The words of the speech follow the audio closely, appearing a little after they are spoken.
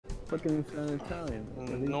fucking sound Italian.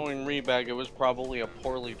 Knowing Rebag, it was probably a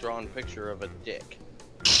poorly drawn picture of a dick.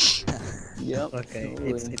 Yep. Okay,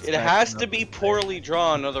 totally. it's It has to be poorly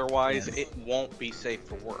drawn, otherwise it won't be safe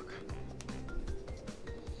for work.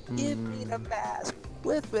 Give me the mask.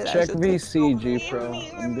 Flip it. Check VCG Pro.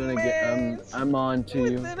 I'm gonna get. I'm on to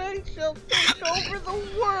you. Then I shall take over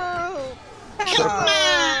the world.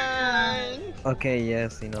 Okay,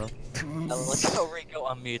 yes, you know. Look how Rico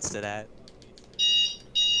unmutes to that.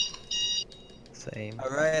 Same.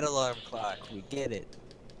 Alright, alarm clock, we get it.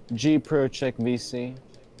 G Pro, check VC.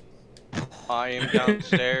 I am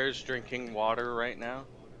downstairs drinking water right now.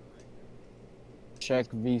 Check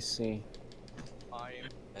VC.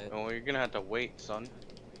 Oh, you're gonna have to wait, son.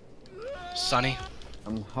 Sonny.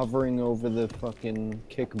 I'm hovering over the fucking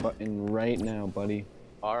kick button right now, buddy.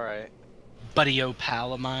 Alright. Buddy-o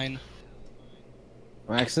pal of mine.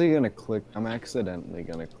 I'm actually gonna click. I'm accidentally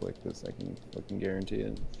gonna click this. I can fucking guarantee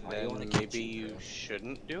it. Then maybe you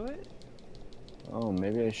shouldn't do it? Oh,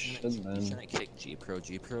 maybe I should You then. shouldn't kick G Pro.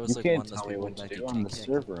 G Pro is You like can't one of those tell me people what to that do. you I'm can't the kick.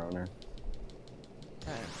 server owner.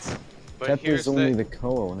 Right. But Pepper's only the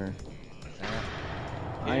co-owner.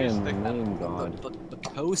 I Here's am the- main god.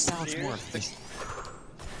 But Co sounds more Here's the- efficient.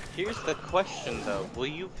 Here's the question though, will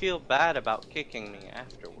you feel bad about kicking me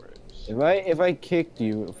afterwards? If I kicked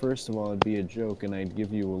you, first of all, it'd be a joke, and I'd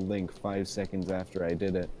give you a link 5 seconds after I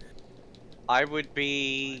did it. I would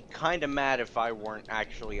be kinda mad if I weren't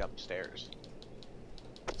actually upstairs.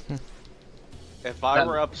 If I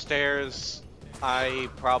were upstairs, I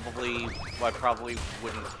probably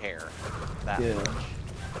wouldn't care that much.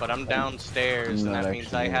 But I'm downstairs, and Not that means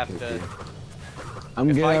actually I gonna have kick to. you. I'm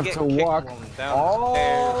If gonna I have get to kicked walk while I'm all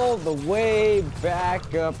downstairs- the way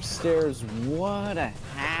back upstairs. What a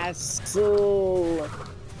hassle!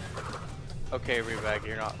 Okay, Rebag,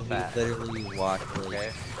 you're not You fat. literally walked like,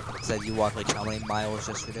 Okay. said you walked like how many miles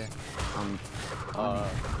yesterday? And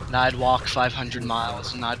I'd walk 500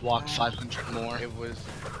 miles, and I'd walk 500 more. It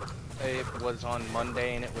was on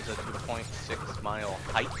Monday, and it was a 2.6 mile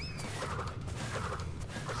hike.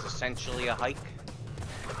 It's essentially a hike.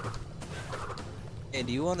 Hey,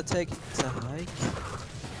 do you want to take a hike?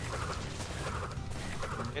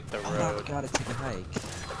 Hit the Oh, road. gotta take a hike.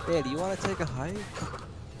 Hey, do you want to take a hike?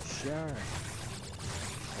 Sure.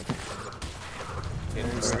 Hit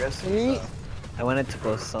the road. See? I wanted to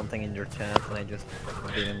post something in your chat and I just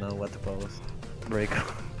didn't know what to post. Break.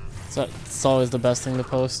 So it's always the best thing to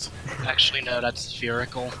post. Actually, no, that's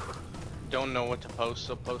spherical. Don't know what to post,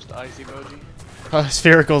 so post eyes emoji.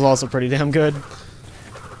 Spherical is also pretty damn good.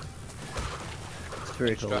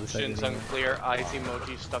 Spherical is Instructions actually- unclear. Eyes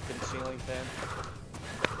emoji stuck in ceiling fan.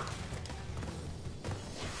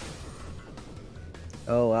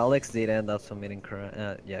 Oh, Alex did end up submitting Crash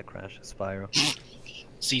Spyro.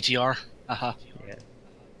 CTR. Haha. Yeah.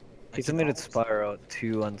 He submitted Spyro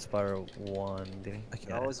 2 and Spyro 1, did he? I can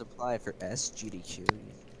Yeah. always apply for SGDQ.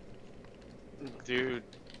 Dude,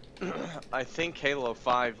 I think Halo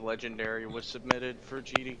 5 Legendary was submitted for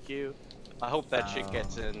GDQ. I hope that shit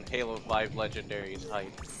gets in Halo 5 Legendary's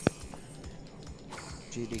hype.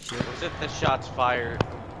 GDQ. Was it the shots fired?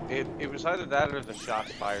 It was either that or the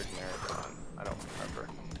shots fired marathon. I don't remember.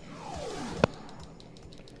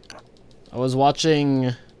 I was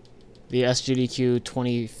watching the SGDQ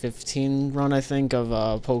 2015 run, I think, of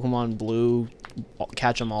Pokemon Blue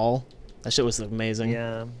Catch 'em All. That shit was amazing.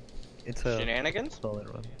 Yeah. It's a Shenanigans? solid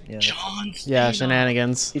run. Yeah. John Yeah, Cena.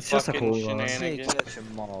 shenanigans. It's just a Fucking cool run. They shenanigans. catch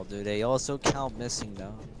 'em all, do they also count missing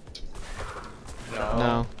though? No.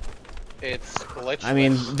 No. It's glitchless. I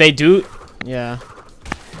mean, they do. Yeah.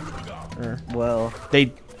 Or, Well,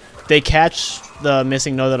 they catch the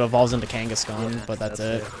missing node that evolves into Kangaskhan, Yeah, but that's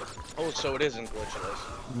that's it. Oh, so it isn't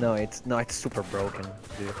glitchless. no, it's super broken,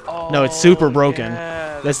 dude. Oh, No, it's super broken.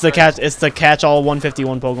 yeah, That's the right. catch. It's the catch all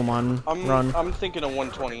 151 Pokemon run. I'm thinking of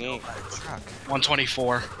 128.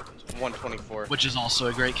 124, 124. which is also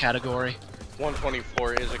a great category.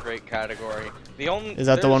 124 is a great category. The only Is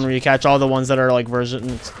that the one where you catch all the ones that are like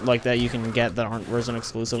version like that you can get that aren't version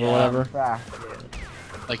exclusive or whatever?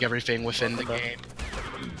 Like everything within the game.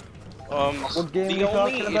 What game the we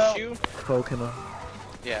only talking about? issue, Pokemon.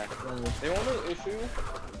 yeah, the only issue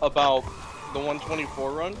about the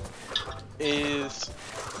 124 run is,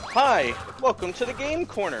 hi, welcome to the game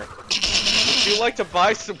corner. Would you like to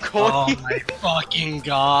buy some Oh coins? my fucking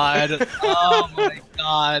god. Oh my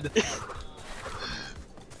god.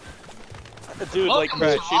 Dude, like Welcome to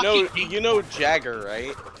Crash, Hockey you know Jagger,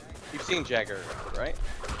 right? You've seen Jagger, right?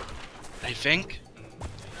 I think.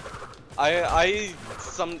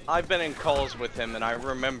 I've been in calls with him, and I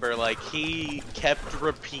remember like he kept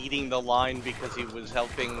repeating the line because he was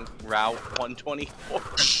helping Route 124,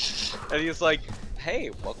 and he was like,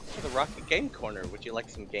 "Hey, welcome to the Rocket Game Corner. Would you like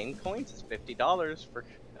some game coins? It's $50 for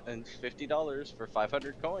 $50 for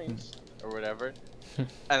 500 coins or whatever." And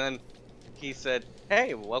then he said,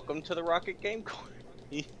 "Hey, welcome to the Rocket Game Corner."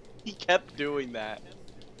 He kept doing that.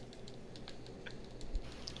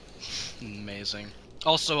 Amazing.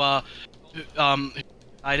 Also, I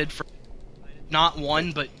did for not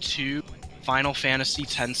one but 2 Final Fantasy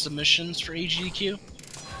X submissions for AGDQ.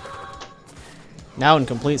 Now in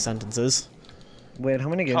complete sentences. Wait, how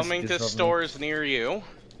many games? Coming to stores near you.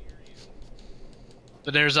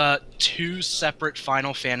 But there's 2 separate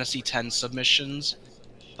Final Fantasy X submissions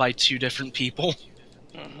by 2 different people.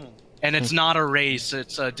 And it's not a race,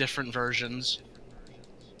 it's different versions.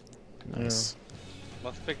 Nice.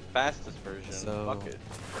 Let's pick the fastest version. So- Fuck it.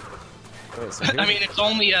 Wait, so I mean, it's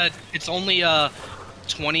only a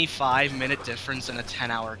 25-minute difference in a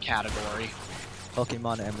 10-hour category.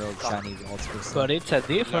 Pokemon Emerald Shiny Waltz. But it's a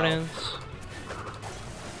difference.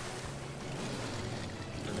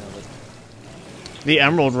 The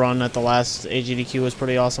Emerald run at the last AGDQ was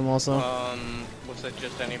pretty awesome also. Was it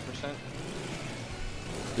just any percent?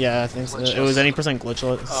 Yeah, I think so. It Glitchless. was any percent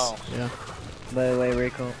glitchless. Oh. Yeah. By the way,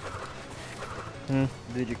 Rico, Hmm.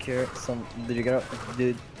 did you care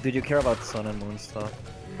did you care about Sun and Moon stuff?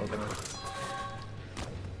 Pokemon?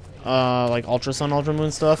 Like Ultra Sun, Ultra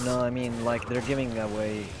Moon stuff? No, I mean like they're giving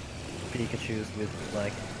away Pikachu's with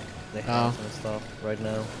like the hands and stuff right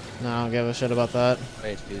now. No, I don't give a shit about that.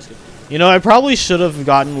 Wait, excuse me. You know, I probably should have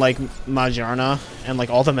gotten like Majarna and like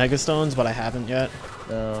all the Mega Stones, but I haven't yet.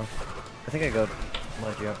 No, I think I got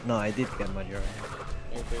Majarna. No, I did get Majarna.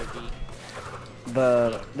 Hey, baby.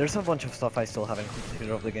 But there's a bunch of stuff I still haven't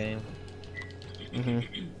completed of the game.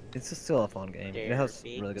 It's still a fun game. It has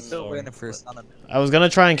really good Still story. waiting for Sun and I was gonna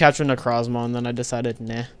try and capture Necrozma, and then I decided,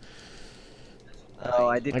 nah. Oh,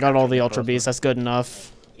 I did. I got all capture the Ultra Necrozma. Beasts, that's good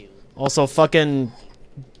enough. Also, fucking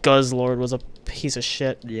Guzzlord was a piece of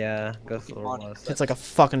shit. Yeah, Guzzlord was It's like a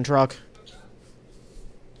fucking truck.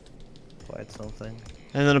 quite something.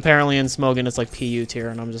 And then apparently in Smogon it's like PU tier,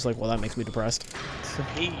 and I'm just like, well, that makes me depressed.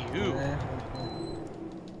 Hey, you.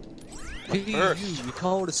 Hey, first. you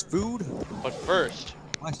call this food? But first,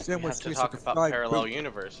 My we sandwich have to tastes talk like a about fried parallel food.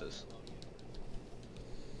 universes.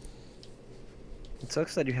 It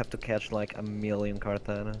sucks that you have to catch like a million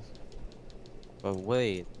Cartanas. But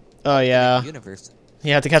wait, Oh yeah, universe.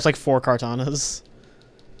 you have to catch like 4 Cartanas.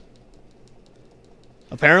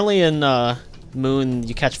 Apparently in Moon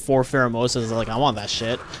you catch 4 Pheromosas. Like I want that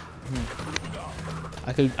shit.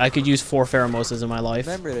 I could use 4 Pheromosas in my life.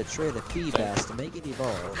 Remember to trade a Feebas to make it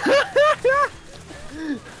evolve.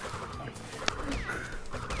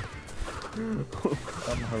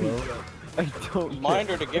 Hello. I don't.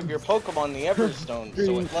 Reminder to give your Pokemon the Everstone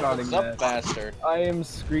so it levels Screenshotting up that. faster. I am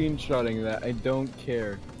screenshotting that. I don't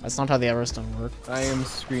care. That's not how the Everstone work. I am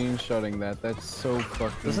screenshotting that. That's so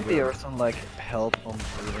fucking Doesn't good. the Earthstone like help on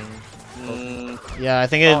breathing? Yeah, I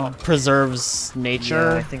think it Oh. preserves Yeah, I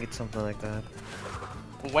nature. think it's something like that.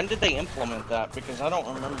 When did they implement that? Because I don't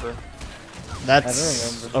remember.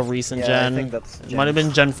 That's remember. a recent Yeah, gen. I think that's It might have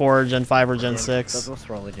been Gen 4, Gen 5, or Gen 6. That was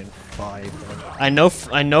probably Gen 5. I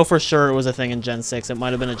know for sure it was a thing in Gen 6. It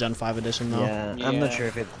might have been a Gen 5 edition though. Yeah, I'm not Yeah. sure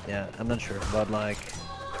if it. Yeah, I'm not sure, but like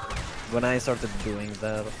when I started doing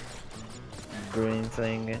that green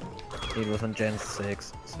thing, it was on Gen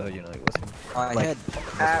 6, so you know it was. I Like, had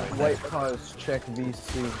At White Paws, check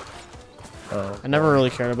VC. Oh, I never really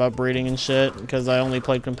cared about breeding and shit because I only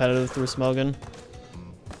played competitive through Smogon.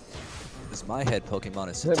 this my head Pokemon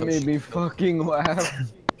is That made Satoshi. me fucking laugh.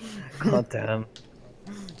 God damn.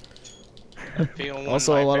 I feel one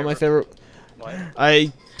Also, a lot of my favorite. What?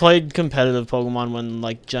 I played competitive Pokemon when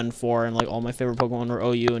like Gen 4, and like all my favorite Pokemon were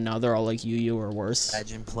OU, and now they're all like UU or worse.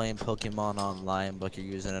 Imagine playing Pokemon online, but you're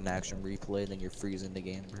using an action replay, then you're freezing the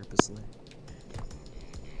game purposely.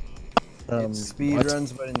 It's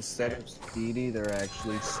speedruns, but instead of speedy, they're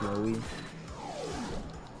actually slowy.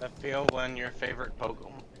 I feel when your favorite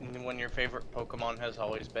Pokemon has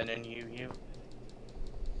always been in UU.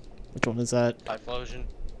 Which one is that? Typhlosion.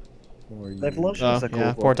 Or you- Typhlosion Oh is a cool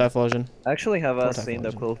yeah, poor Typhlosion. I actually have a Poor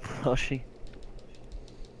Cyndaquil plushie.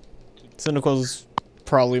 Cyndaquil's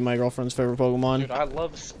probably my girlfriend's favorite Pokemon. Dude, I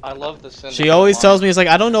love the Cyndaquil She always line. tells me, it's like,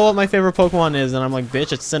 I don't know what my favorite Pokemon is, and I'm like,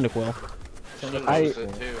 bitch, it's Cyndaquil. She knows I- it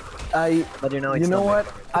too. But you know, it's You know not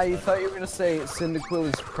what? I thought you were gonna say Cyndaquil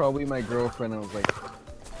is probably my girlfriend. I was like,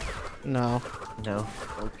 No. No.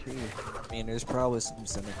 okay. I mean, there's probably some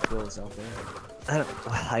Cyndaquils out there.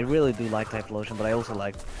 I really do like Typhlosion, but I also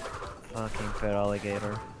like fucking fair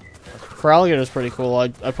alligator. For alligator is pretty cool. I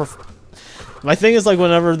prefer. My thing is like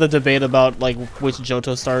whenever the debate about like which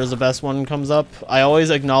Johto star is the best one comes up, I always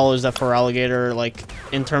acknowledge that for alligator, like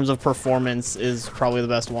in terms of performance, is probably the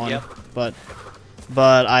best one. Yep.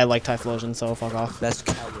 But I like Typhlosion, so fuck off. Best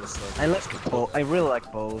Kalos though. I like both. I really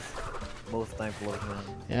like both. Both Typhlosion.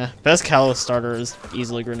 Yeah, best Kalos starter is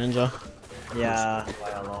easily Greninja. Yeah, by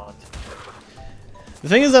a lot. The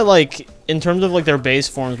thing is that like in terms of like their base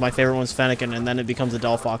forms, my favorite one's Fennekin, and then it becomes a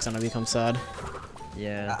Delphox, and I become sad.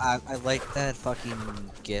 Yeah. I like that fucking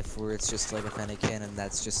gif where it's just like a Fennekin and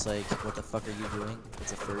that's just like, what the fuck are you doing?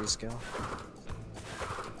 It's a furry skill.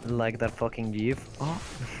 Like that fucking gif. Oh.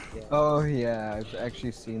 Oh yeah, I've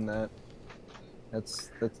actually seen that. That's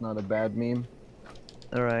not a bad meme.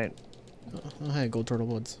 Alright. Oh, hey, Gold Turtle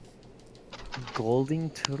Woods. Golden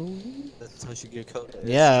turtle? That's how you get code.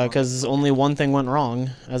 Yeah, because only one thing went wrong,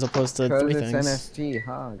 as opposed to 'Cause three it's things. NST,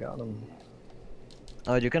 huh? Got him.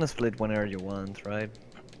 Oh, you can split whenever you want, right?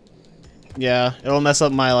 Yeah, it'll mess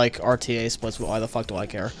up my like RTA splits, but why the fuck do I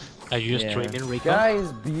care? Are you Yeah. streaming, Rico?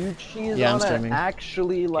 Guys, Bucci is Yeah, I'm on streaming. a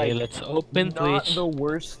actually like Okay, let's open not Twitch. the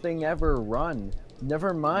worst thing ever run.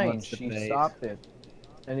 Never mind, What's the she debate? stopped it,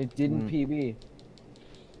 and it didn't PB.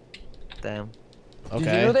 Damn. Okay.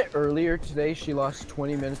 Did you know that earlier today she lost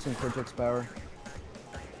 20 minutes in Cortex power?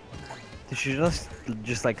 Did she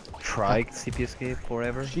just like try CP escape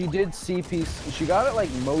forever? She did CP. She got it like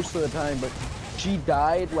most of the time, but she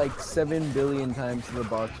died like 7 billion times to the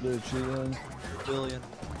box that she won. Billion.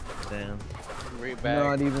 Damn. Rebag.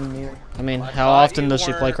 Not even near. I mean, I how thought often you does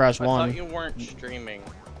she play weren't- Crash I 1? thought you weren't streaming.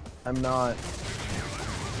 I'm not.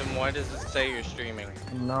 Then why does it say you're streaming?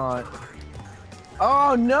 I'm not.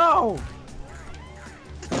 Oh no!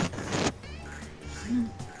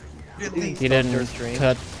 He your didn't stream?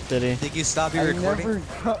 cut, did he? Did you stop your I recording? never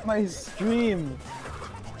cut my stream.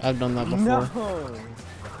 I've done that before. No.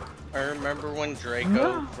 I remember when Draco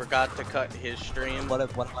No. forgot to cut his stream. What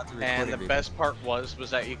about the recording? And the Rico? best part was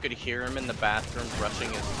that you could hear him in the bathroom brushing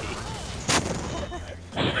his teeth.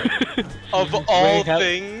 Of all have-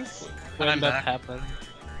 things. When I'm that back. happened.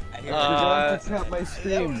 I forgot to cut my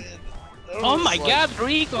stream. Oh my god,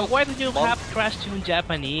 Rico, why did you Month- have Crash 2 in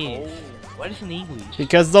Japanese? Oh. What is in English?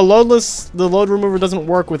 Because the load remover doesn't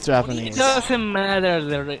work with It Japanese. doesn't matter,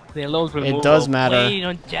 the load removal. does matter. Play it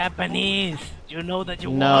on Japanese. You know that you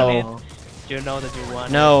No. want it. You know that you want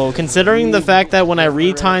it. No, considering the fact that when I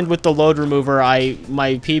retimed with the load remover,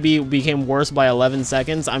 my PB became worse by 11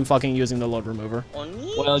 seconds, I'm fucking using the load remover.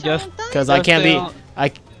 Well, just Because I can't be, tell-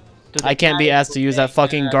 I can't be asked to use that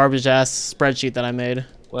fucking garbage ass spreadsheet that I made.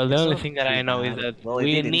 Well, the It's only not thing that I too know is bad. that Well, it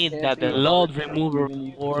we didn't- need Can't that the be load hard. remover You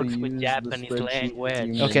need to works use with the Japanese spreadsheet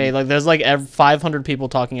language. you Okay, like there's like 500 people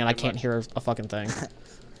talking and I can't hear a fucking thing.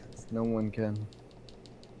 No one can.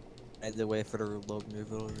 I had to wait for the load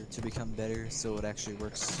removal to become better so it actually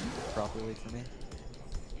works properly for me.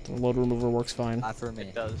 The load remover works fine. Not for me.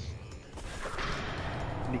 It does.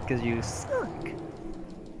 Because you suck.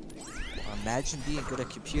 Imagine being good at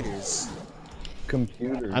computers.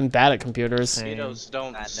 Computer. I'm bad at computers. Mosquitoes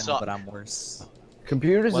don't I know, suck. but I'm worse.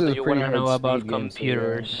 Computers What is do a you pretty wanna hard know about speed game, so yeah,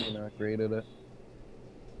 computers? you're not great at it.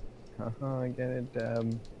 Haha, I get it,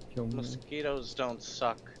 kill me. Mosquitoes don't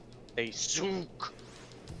suck. They suck.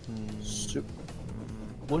 Su-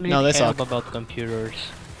 We need No, they help suck. about computers.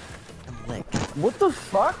 I'm licked. What the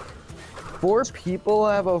fuck? 4 people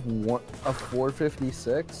have a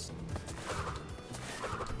 456?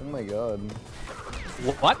 Oh my god.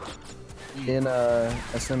 What? In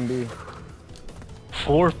SMB.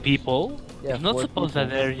 4 people? Yeah, it's not 4 supposed that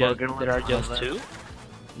people. there are just 2.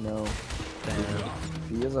 No.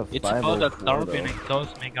 He is a It's supposed that 504 Darwin though. and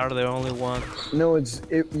Cosmic are the only ones. No, it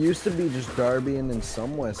used to be just Darby and then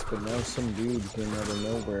some West, but now some dude came out of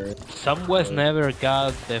nowhere. Some West never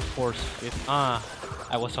got the force. I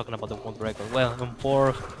was talking about the world record. Well, in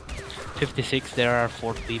 456 there are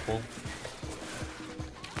 4 people.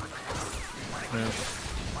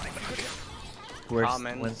 Where's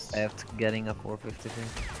Comments. Eft getting a 453?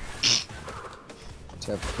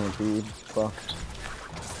 Except can't be fucked.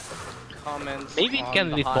 Comments. Maybe it on can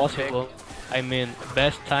the be hot possible. I mean,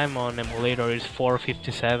 best time on emulator is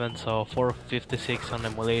 457, so 456 on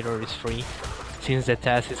emulator is free. Since the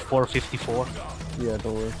test is 454. Yeah,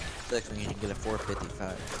 totally. Like when you can get a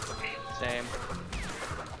 455. pick. Same.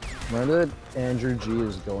 Mind that Andrew G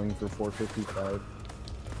is going for 455.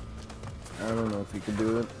 I don't know if he could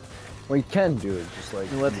do it. Well, he can do it, just like.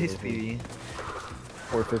 What's his maybe PV?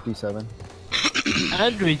 457.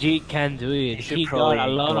 Andrew G can do it. He should He got probably a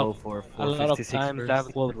lot go of for a lot of 456 times first.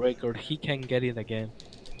 that world record. He can get it again.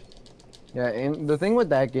 Yeah, and the thing with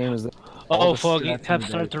that game is that Oh, the fuck, stats it have in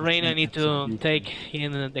started the to rain. I need to TVH. take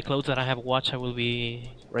in the clothes that I have watched. I will be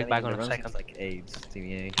right back on the a run second. seems like AIDS,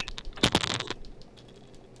 TVH.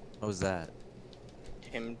 What was that?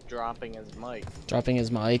 Him dropping his mic. Dropping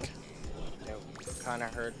his mic. It kind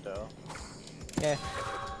of hurt though. Yeah.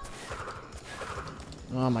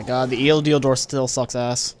 Oh my god, the eel deal door still sucks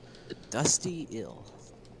ass. The Dusty Ill.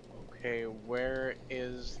 Okay, where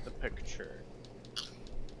is the picture?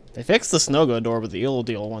 They fixed the snow go door, but the eel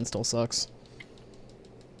deal one still sucks.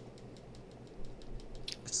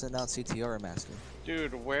 Send out CTR master.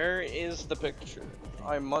 Dude, where is the picture?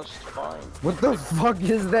 I must find. What the fuck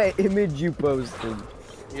is that image you posted?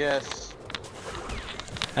 Yes.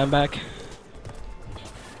 I'm back.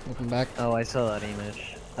 Welcome back. Oh, I saw that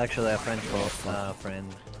image. Actually, a friend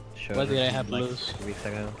showed What did it I have like lose? 2 weeks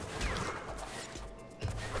ago.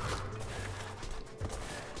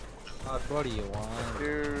 What do you want?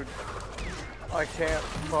 Dude, I can't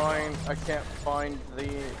find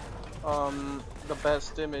the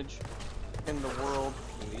best image in the world.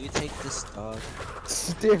 Will you take this dog?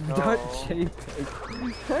 Stiff No. dot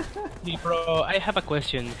JPEG. Hey, bro, I have a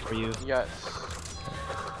question for you. Yes.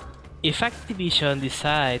 If Activision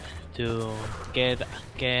decide to get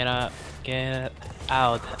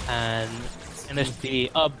out an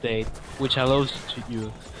NST update which allows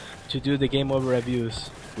you to do the game over reviews,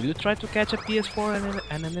 will you try to catch a PS4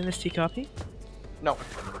 and an NST copy? No.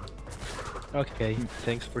 Okay,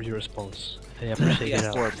 thanks for your response. I appreciate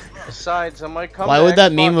it. Besides, I might come. Why to would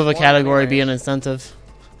that Xbox meme of a One category be an anyways. incentive?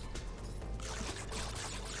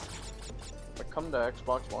 I come to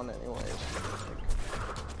Xbox One anyways.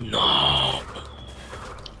 No,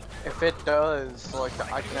 If it does, like,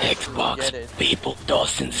 I can actually get it. people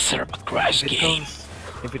doesn't deserve a crash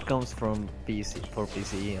If it comes from PC for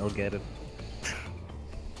PC, I'll get it.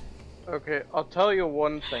 Okay, I'll tell you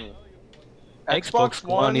one thing. Xbox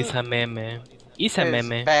One is a meme. It's a is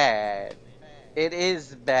meme. bad. It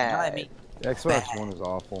is bad. I mean, Xbox One is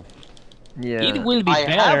awful. Yeah. It will be I have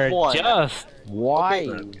better one. just Why?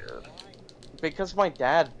 Because my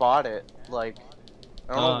dad bought it. Like,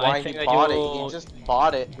 I don't know I why he think that bought it. you'll- He just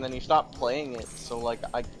bought it and then he stopped playing it. So like,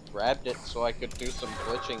 I grabbed it so I could do some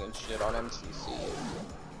glitching and shit on MCC.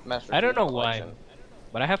 Master I don't Chief know why. Collection.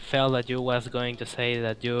 But I have felt that you was going to say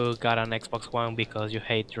that you got an Xbox One because you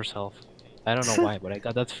hate yourself. I don't know why, but I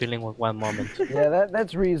got that feeling with one moment. Yeah,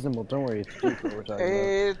 that's reasonable. Don't worry, it's cheap what we're talking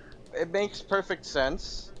about. It makes perfect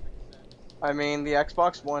sense. I mean, the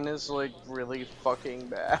Xbox One is like really fucking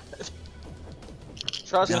bad.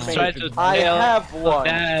 Trust Just me, try to I tell have one.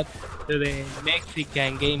 that to the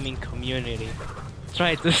Mexican gaming community.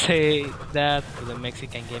 Try to say that to the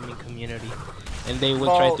Mexican gaming community, and they will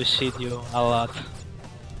try Well- to shit you a lot.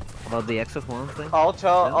 About the Xbox One thing? I'll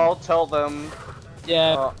tell them.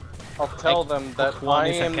 Yeah, I'll tell them that Xbox One I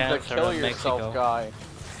is a am the cancer kill in yourself Mexico. guy,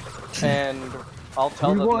 and I'll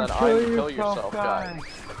tell We them want that I'm the kill yourself guy,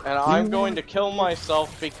 and I'm going to kill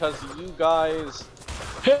myself because you guys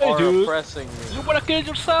hey are dude, oppressing you me. wanna kill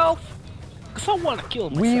yourself? Cause I wanna kill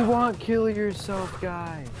myself. We want kill yourself,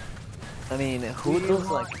 guy. I mean, who We does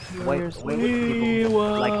want like kill why yourself. would people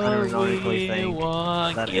like unironically think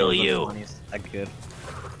want that kill Xbox you. One is a good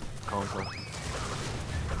console?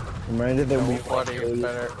 Reminded that we Nobody is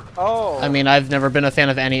better. Oh, I mean, I've never been a fan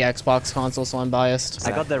of any Xbox console, so I'm biased.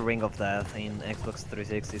 I got the Ring of Death in Xbox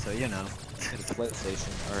 360, so you know. it's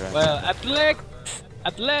PlayStation. Or, Well,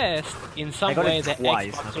 at least, in some I got way, it the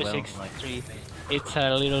twice Xbox as well, 363, it's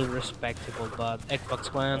a little respectable, but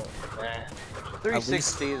Xbox One, eh.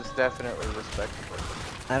 360 is definitely respectable.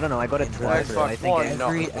 I don't know, I got it In twice, but I Xbox think One, no.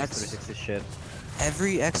 every Every Xbox X- 360 shit.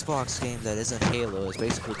 every Xbox game that isn't Halo is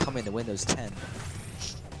basically coming to Windows 10.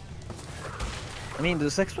 I mean,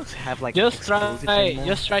 does Xbox have like just exclusives try, anymore?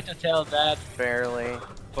 just try to tell that Barely.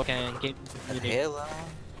 fucking game And community. Halo?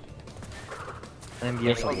 And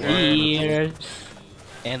Gears of War, Gears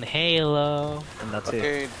and Halo. and that's it.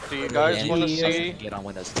 Okay, do you guys want to see? Get on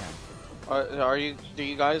Windows 10. Do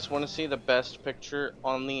you guys want to see the best picture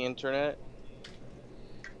on the internet?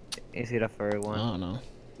 Is it a furry I one? don't know.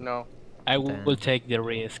 No. I Damn. will take the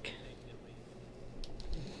risk.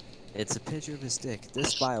 It's a picture of his dick.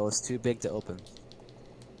 This file is too big to open.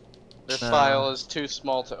 This No. file is too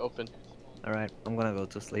small to open. Alright, I'm gonna go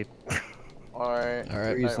to sleep. Alright.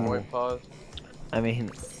 Alright. Reasonable. Wait, pause. I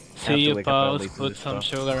mean, See you, wake up early pause. to Put do some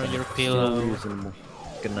stuff. sugar on your Still pillow. reasonable.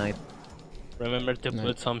 good night. Remember to Night.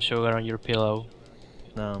 put some sugar on your pillow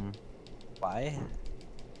Why?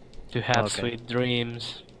 to have Okay. sweet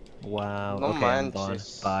dreams. wow, No okay, I'm done.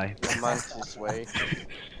 manches. Bye. No manches way.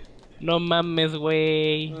 No mames,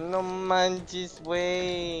 way. No manches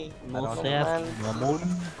way. No No seas manches.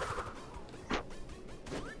 mamón.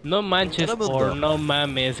 No manches Incredible. or no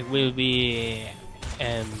mames will be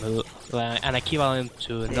an equivalent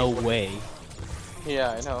to no way.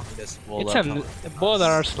 Yeah, I know. Just roll It's up an on- both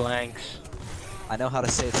are slangs. I know how to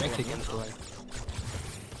say it. Mexican slang.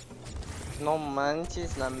 No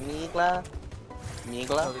manches la migla.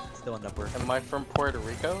 Migla? Still in number. Am I from Puerto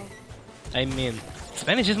Rico? I mean,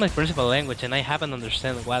 Spanish is my principal language, and I haven't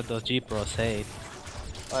understand what those G Pro say.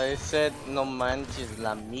 I said no manches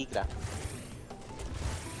la migra.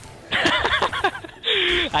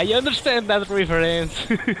 I understand that reference.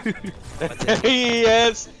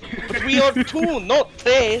 Yes, but we are two, not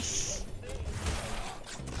tres.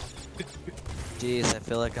 Jeez, I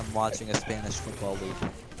feel like I'm watching a Spanish football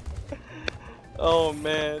league. Oh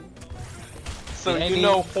man. So I you need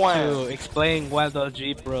know to Juan. explain what those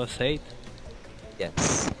G Pro say.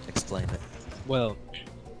 Yes, explain it. Well,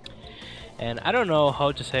 and I don't know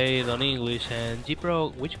how to say it on English. And G Pro,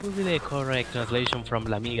 which would be the correct translation from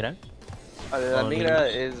La Migra? La on migra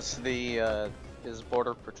English? is the is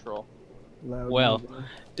border patrol. Well,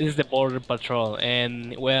 this is the border patrol,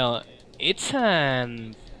 and well, it's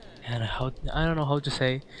an and how I don't know how to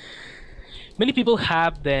say. Many people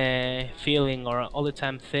have the feeling or all the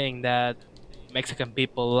time think that Mexican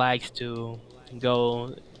people likes to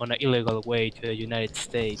go on an illegal way to the United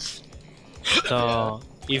States. So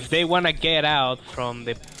if they wanna get out from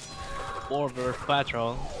the border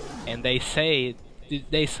patrol and they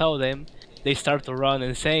saw them, they start to run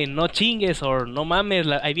and say no chingues or no mames,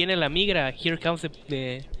 ahí viene la migra, here comes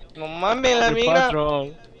the No mames la border migra.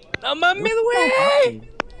 patrol. No mames, wey!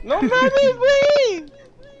 No mames, güey.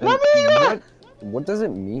 La migra. What does it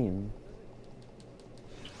mean?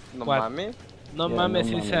 No What? mames. No Yeah, mames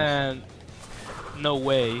no is mames. no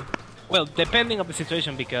way. Well, depending on the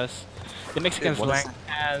situation, because the Mexican What is slang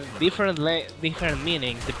has different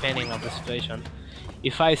meanings depending on the situation.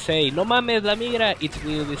 If I say no mames la migra, it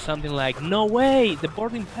will be something like no way, the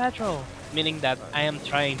boarding patrol, meaning that I am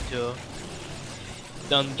trying to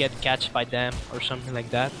don't get catched by them or something like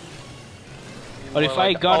that. But if More I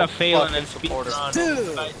like, gotta oh, fail and fucking then supporter.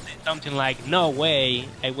 speedrun, if I say something like no way,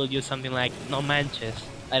 I will use something like no manches.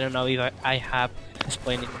 I don't know if I have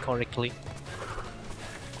explained it correctly.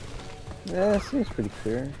 Yeah, it seems pretty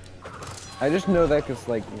clear. I just know that because,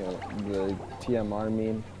 like, you know, the TMR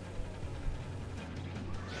meme.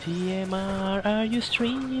 TMR, are you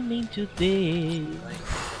streaming today?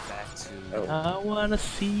 Back to I wanna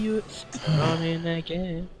see you running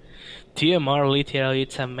again. TMR literally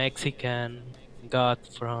it's a Mexican god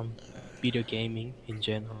from video gaming in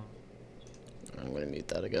general. I'm gonna mute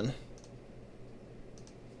that again.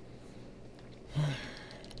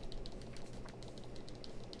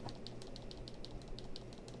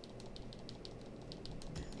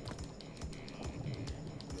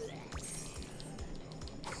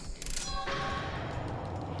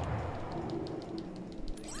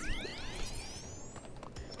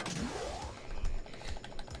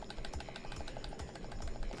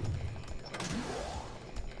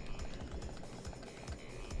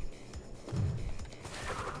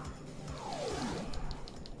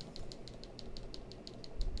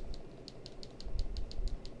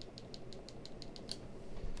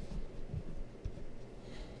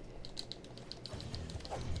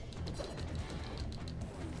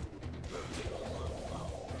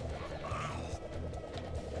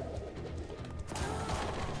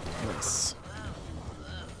 Nice.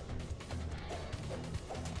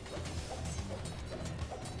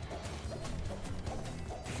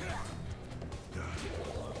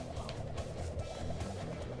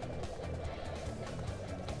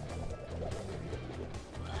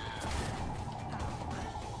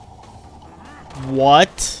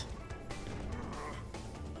 What?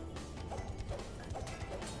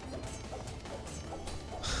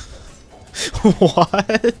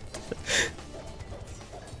 What?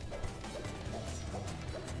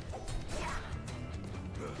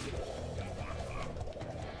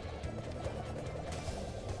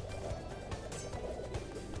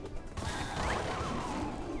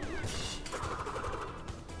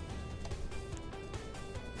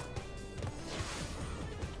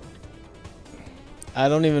 I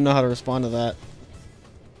don't even know how to respond to that.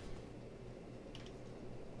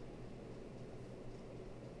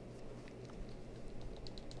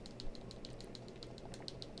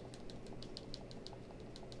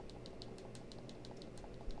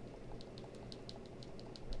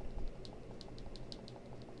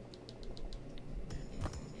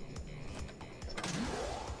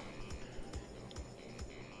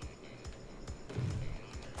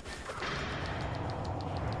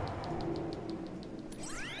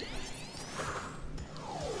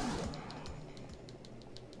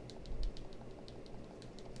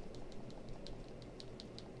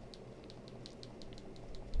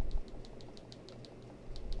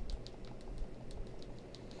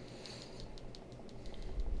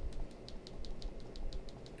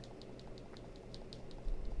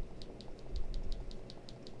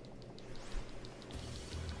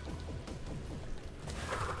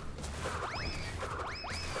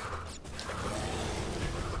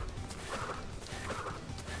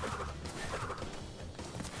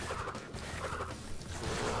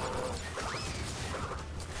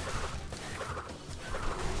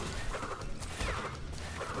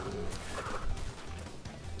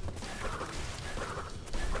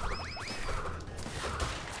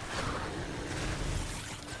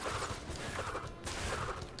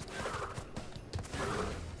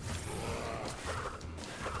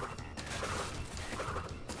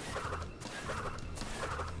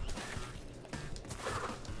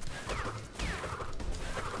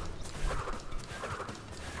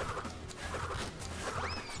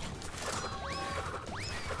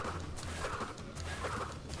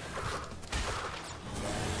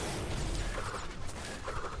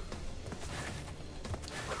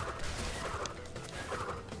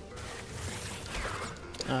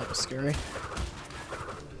 That was scary.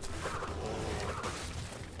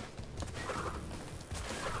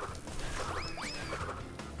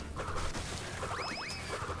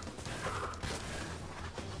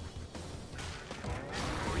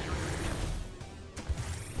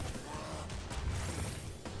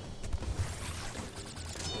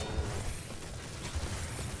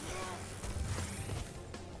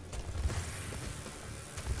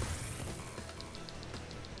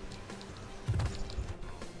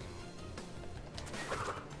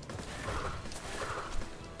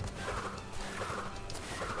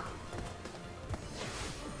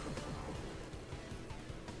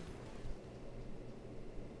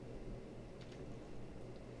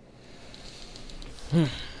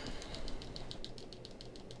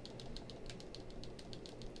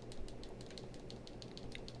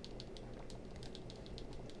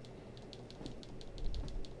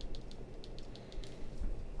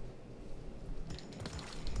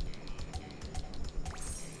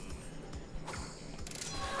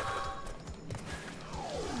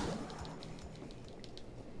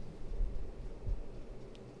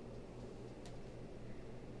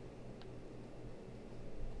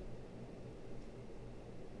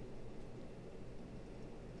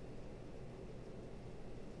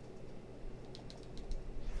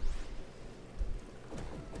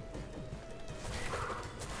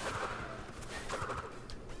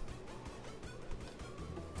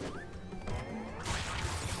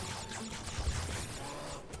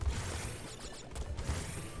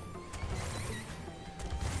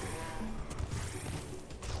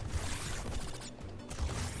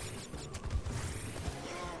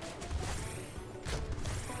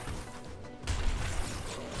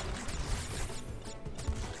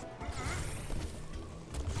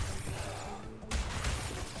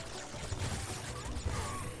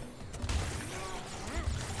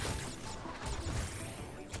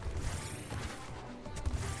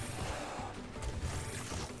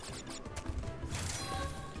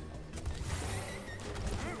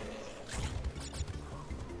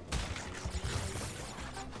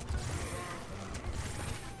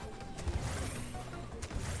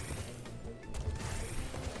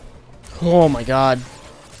 Oh my god.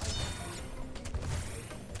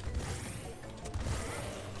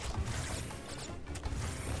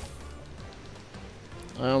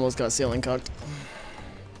 I almost got ceiling cucked.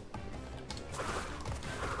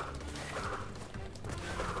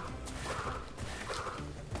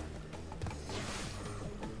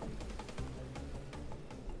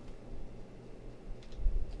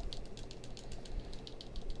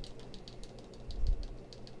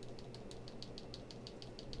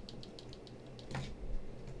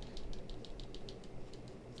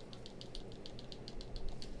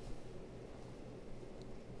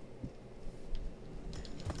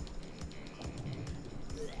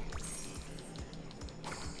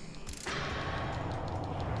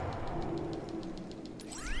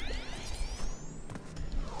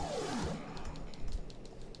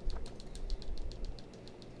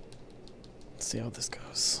 See how this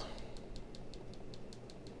goes.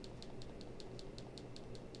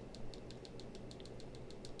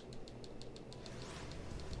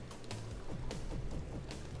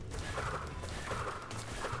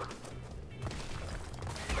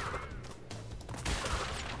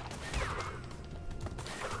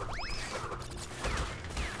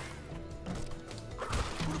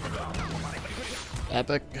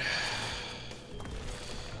 Epic.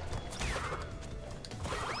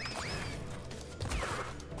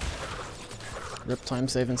 Rip time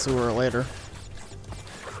saving sooner or later.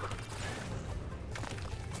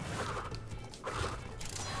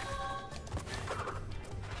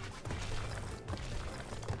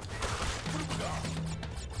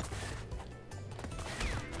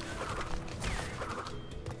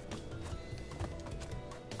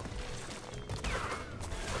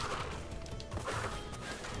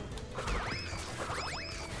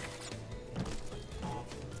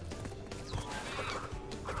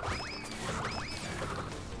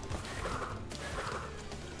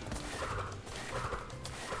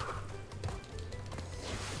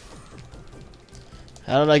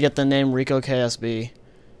 How did I get the name Rico KSB?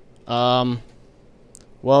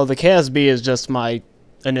 Well, the KSB is just my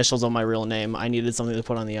initials of my real name. I needed something to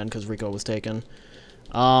put on the end because Rico was taken.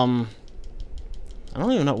 I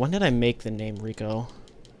don't even know. When did I make the name Rico?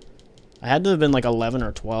 I had to have been like 11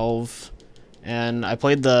 or 12. And I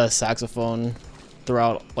played the saxophone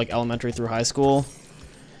throughout like elementary through high school.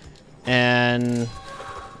 And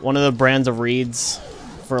one of the brands of reeds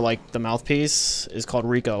for like the mouthpiece is called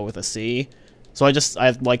Rico with a C. So I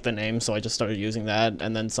liked the name, so I just started using that,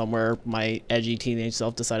 and then somewhere my edgy teenage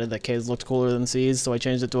self decided that K's looked cooler than C's, so I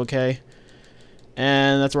changed it to a K.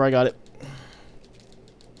 And that's where I got it.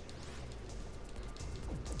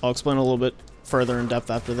 I'll explain a little bit further in depth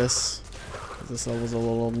after this. This level's a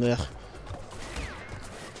little meh.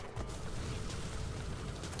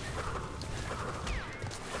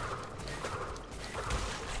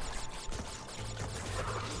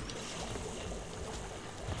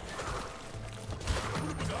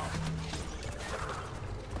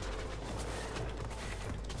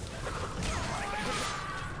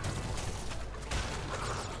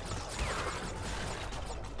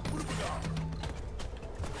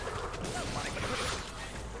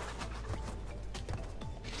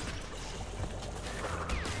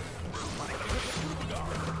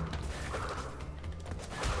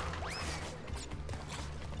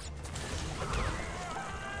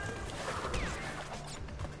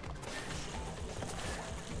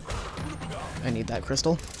 I need that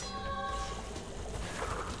crystal.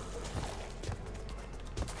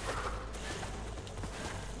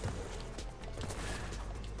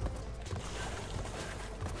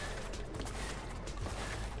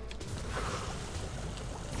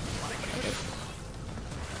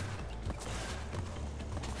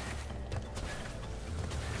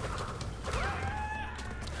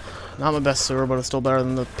 Not my best sewer, but it's still better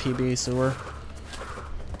than the PB sewer.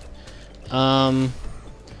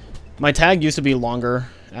 My tag used to be longer,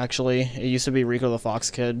 actually. It used to be Rico the Fox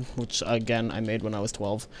Kid, which, again, I made when I was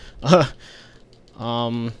 12.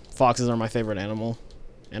 Foxes are my favorite animal,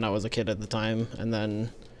 and I was a kid at the time, and then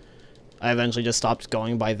I eventually just stopped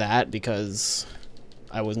going by that because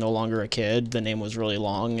I was no longer a kid, the name was really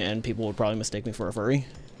long, and people would probably mistake me for a furry,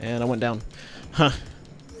 and I went down. Huh.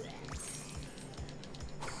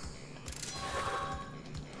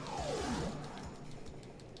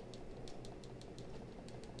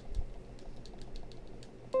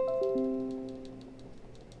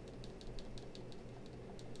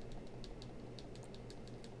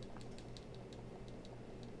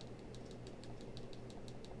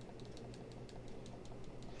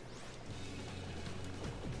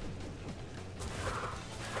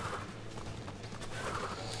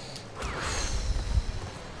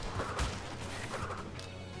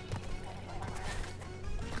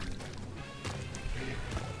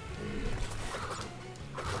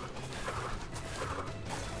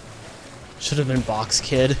 Should have been Box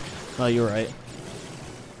Kid. Oh, you're right.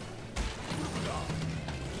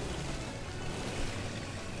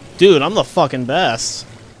 Dude, I'm the fucking best.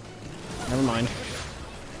 Never mind.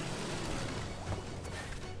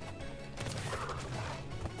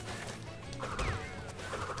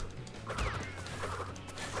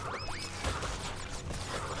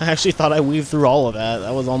 I actually thought I weaved through all of that.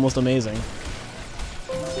 That was almost amazing.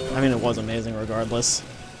 I mean, it was amazing regardless.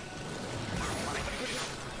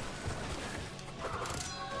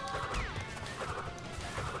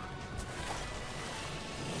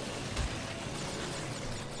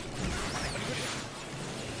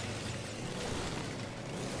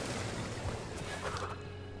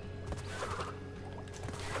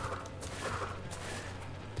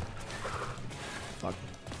 Fuck.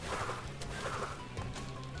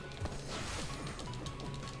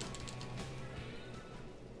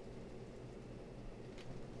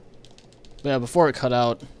 Yeah, before it cut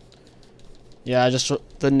out, yeah,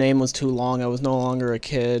 the name was too long. I was no longer a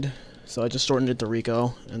kid, so I just shortened it to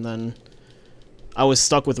Rico, and then I was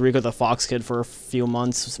stuck with Rico the Fox Kid for a few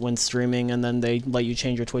months when streaming, and then they let you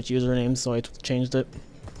change your Twitch username, so I changed it.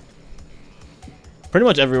 Pretty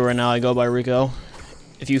much everywhere now I go by Rico.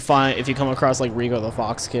 If you come across like Rico the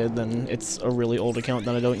Fox Kid, then it's a really old account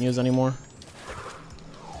that I don't use anymore.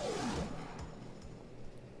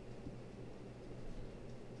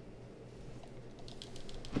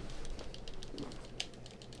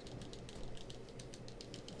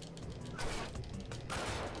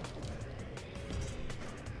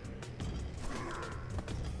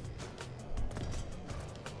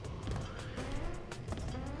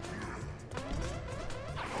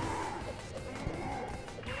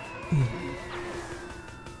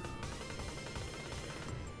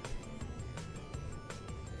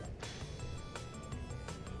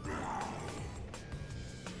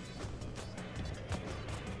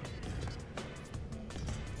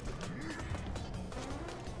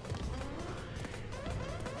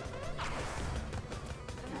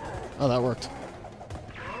 Oh, that worked.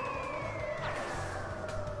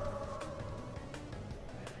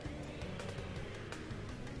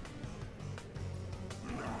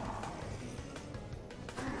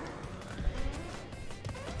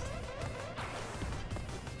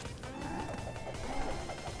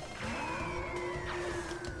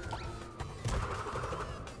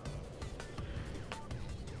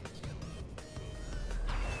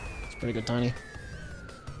 Pretty good, Tiny.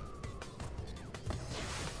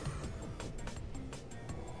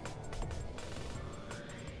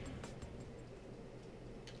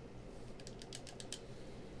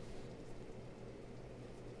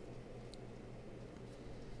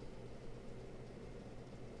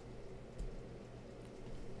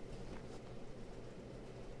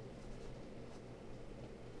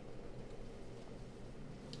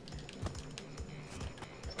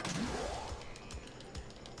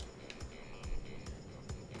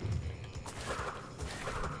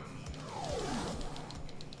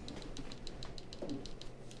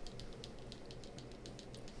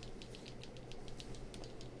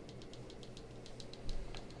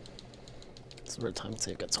 It's where time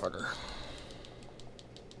save gets harder.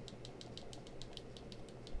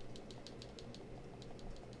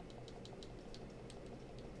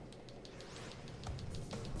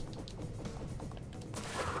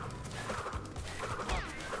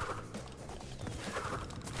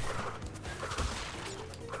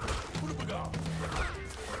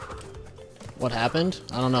 What happened?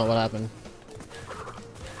 I don't know what happened.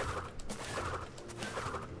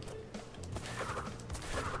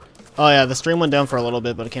 Oh yeah, the stream went down for a little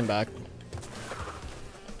bit, but it came back.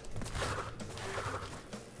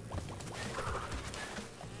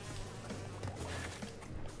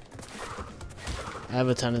 I have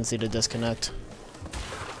a tendency to disconnect.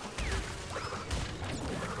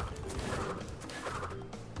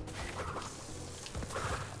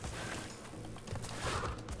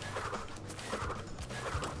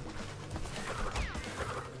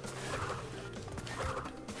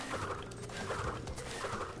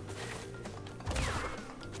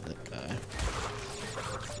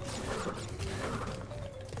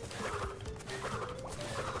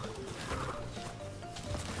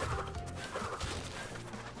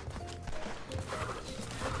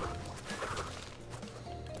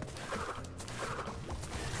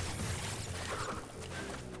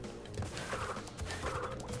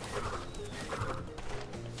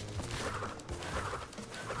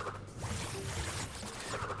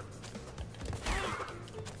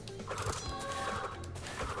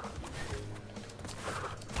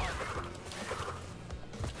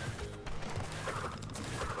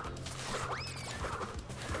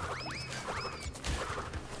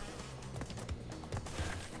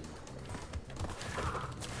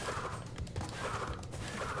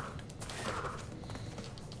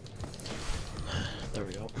 There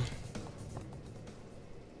we go.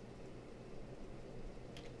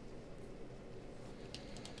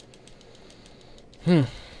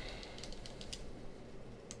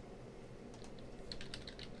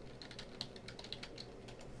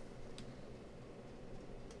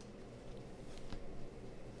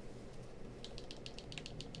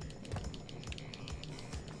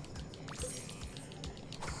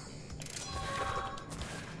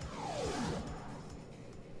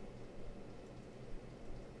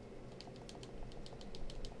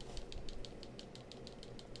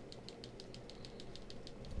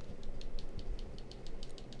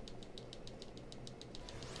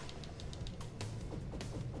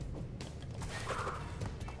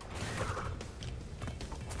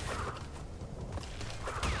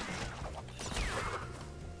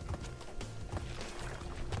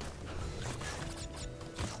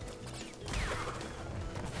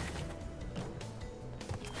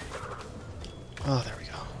 Oh, there we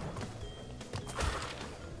go.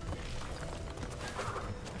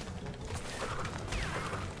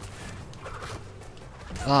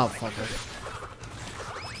 Oh, fucker.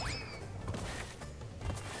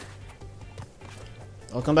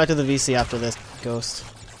 I'll come back to the VC after this, Ghost.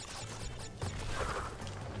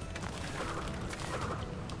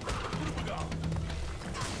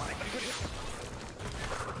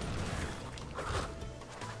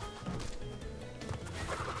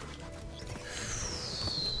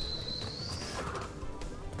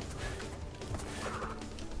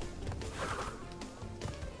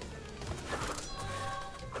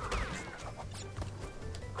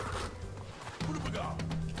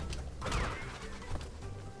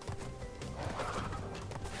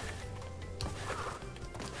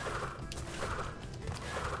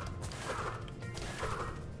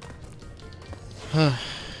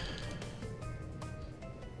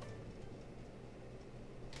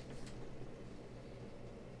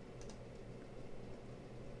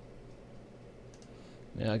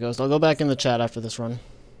 Yeah, Ghost, I'll go back in the chat after this run.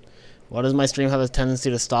 Why does my stream have a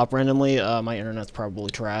tendency to stop randomly? My internet's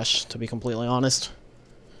probably trash, to be completely honest.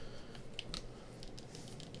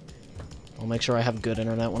 I'll make sure I have good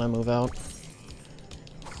internet when I move out.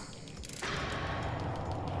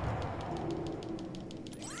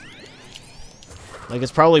 Like,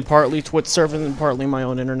 it's probably partly Twitch serving and partly my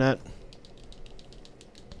own internet.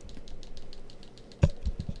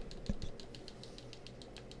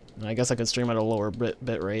 I guess I could stream at a lower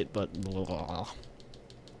bit rate, but blah.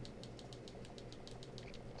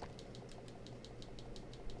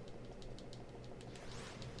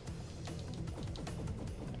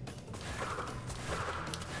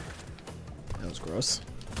 That was gross.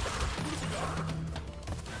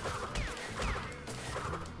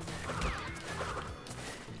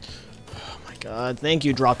 Oh my god, thank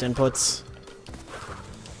you, dropped inputs.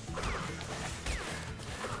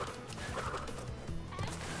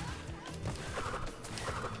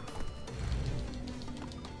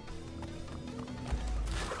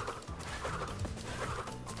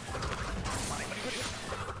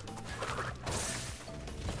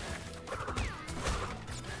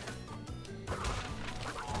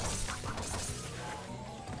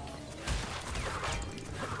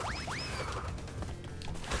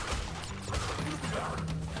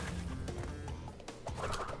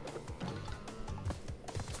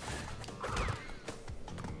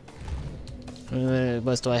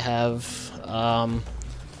 What else do I have?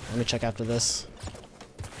 Let me check after this.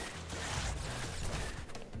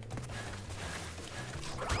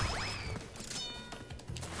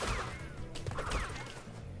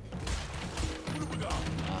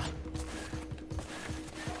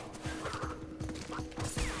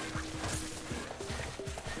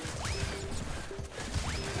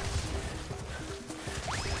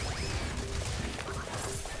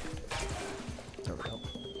 There we go.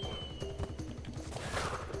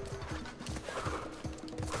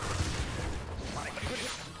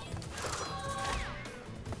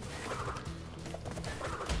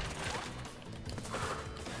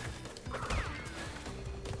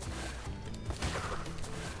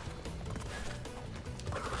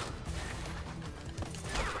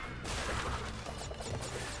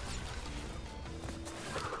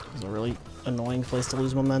 It's a really annoying place to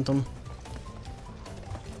lose momentum.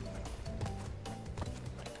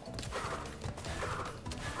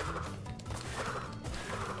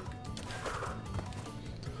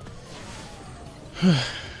 Yeah,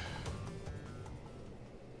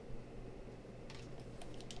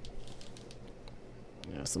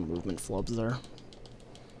 some movement flubs there.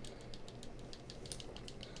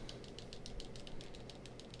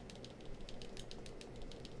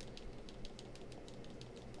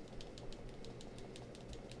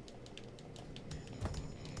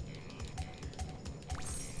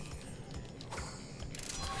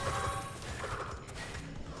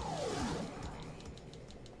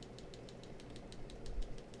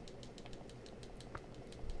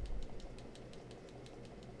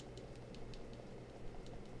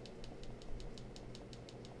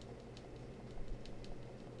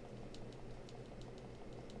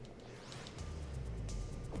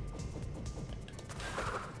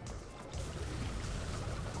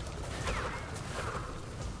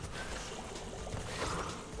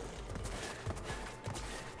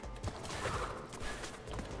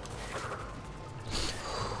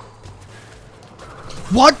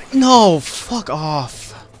 What? No, fuck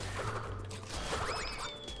off.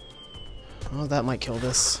 Oh, that might kill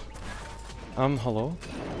this. Hello?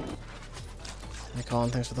 Hey, Colin,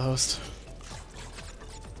 thanks for the host.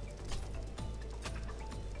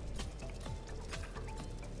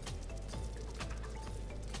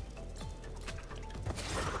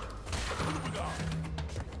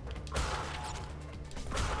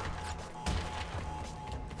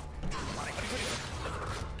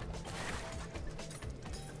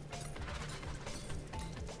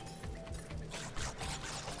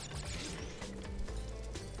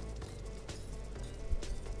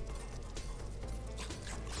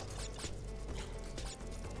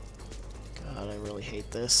 God, I really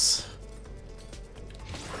hate this.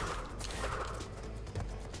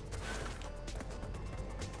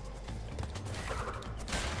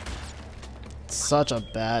 Such a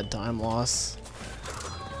bad time loss.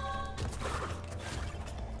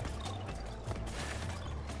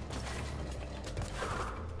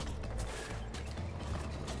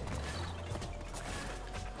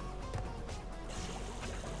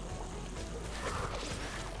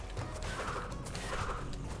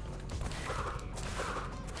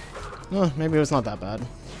 Oh, maybe it was not that bad.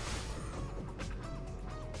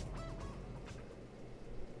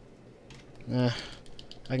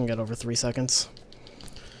 I can get over 3 seconds.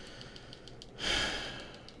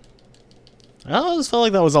 I always felt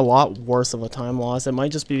like that was a lot worse of a time loss. It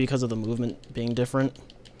might just be because of the movement being different.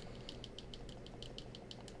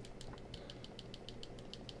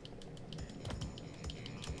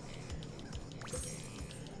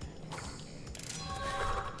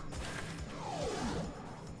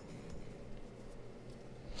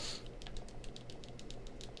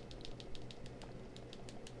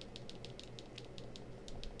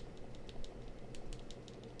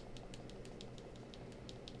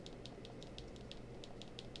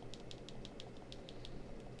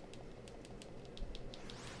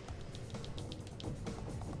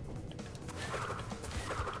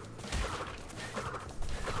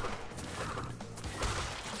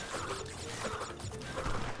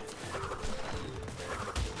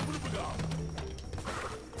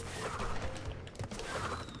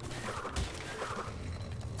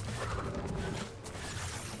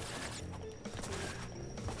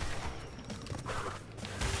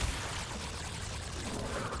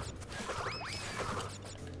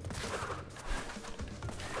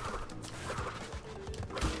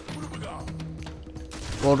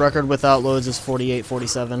 World record without loads is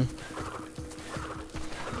 48:47.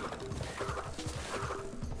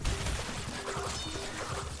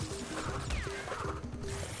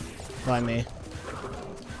 By me.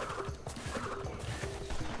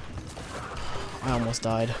 I almost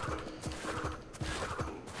died.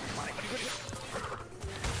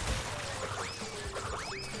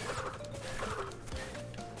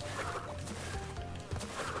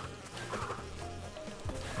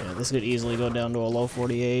 Yeah, this could easily go down to a low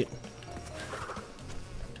 48.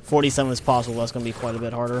 47 is possible, that's going to be quite a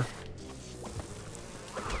bit harder.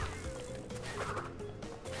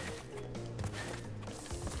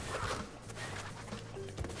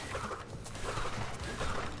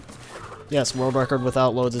 Yes, world record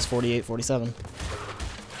without loads is 48:47.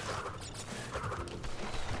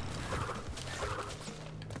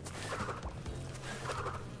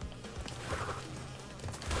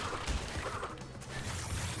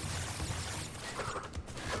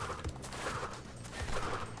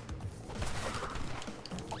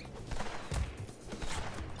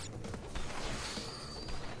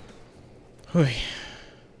 Hui.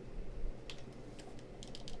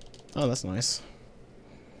 Oh, that's nice.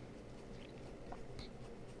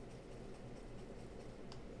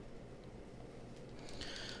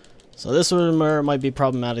 So this one might be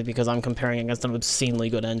problematic because I'm comparing against an obscenely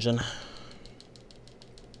good engine.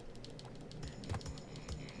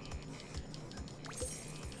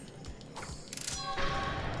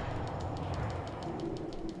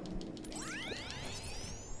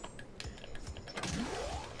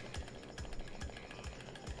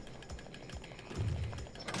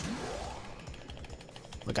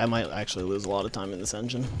 Like, I might actually lose a lot of time in this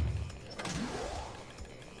engine.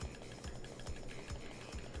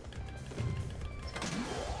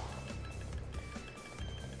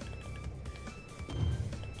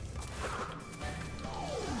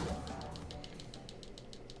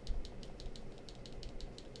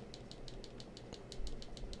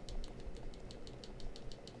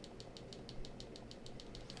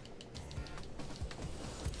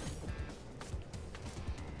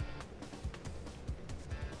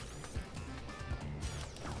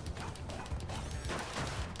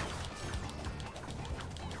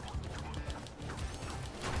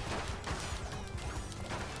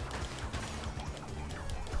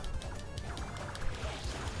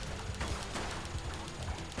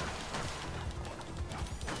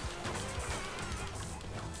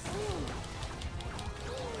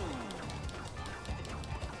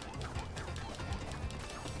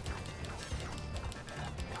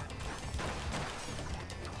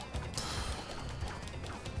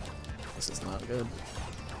 This is not good.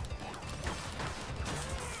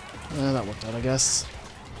 That worked out, I guess.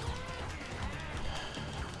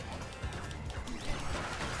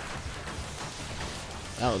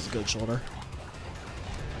 That was a good shoulder.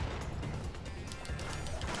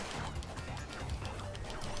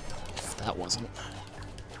 If that wasn't.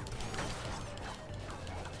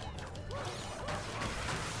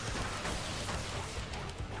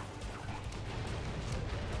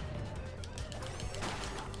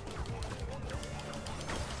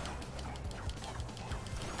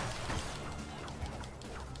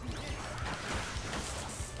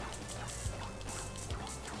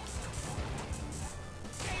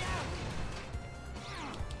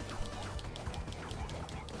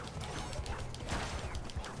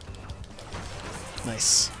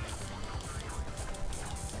 Nice.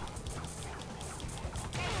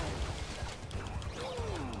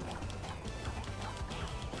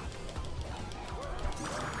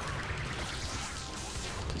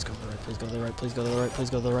 Please go to the right, please go to the right, please go to the right, please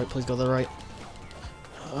go to the right, please go to the right.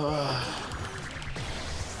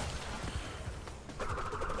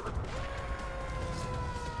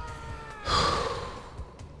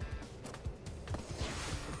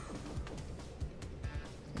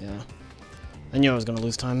 Yeah. I knew I was going to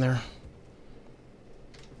lose time there.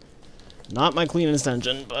 Not my cleanest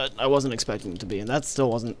engine, but I wasn't expecting it to be, and that still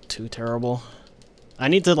wasn't too terrible. I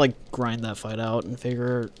need to, like, grind that fight out and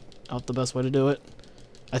figure out the best way to do it.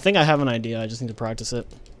 I think I have an idea, I just need to practice it.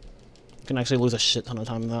 I can actually lose a shit ton of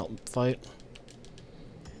time in that fight.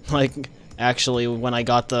 Like, actually, when I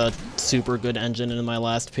got the super good engine in my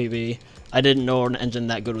last PB, I didn't know an engine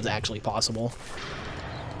that good was actually possible.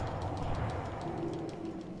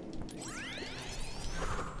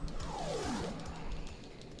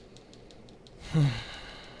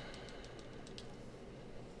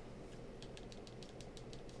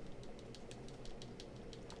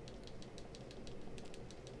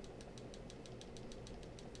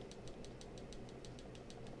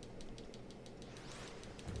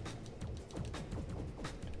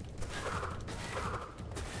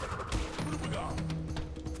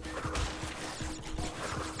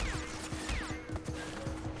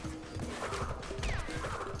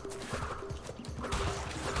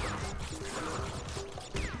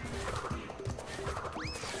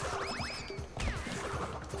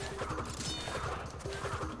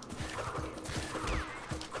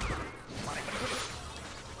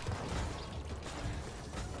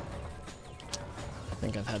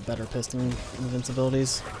 think I've had better piston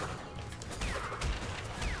invincibilities.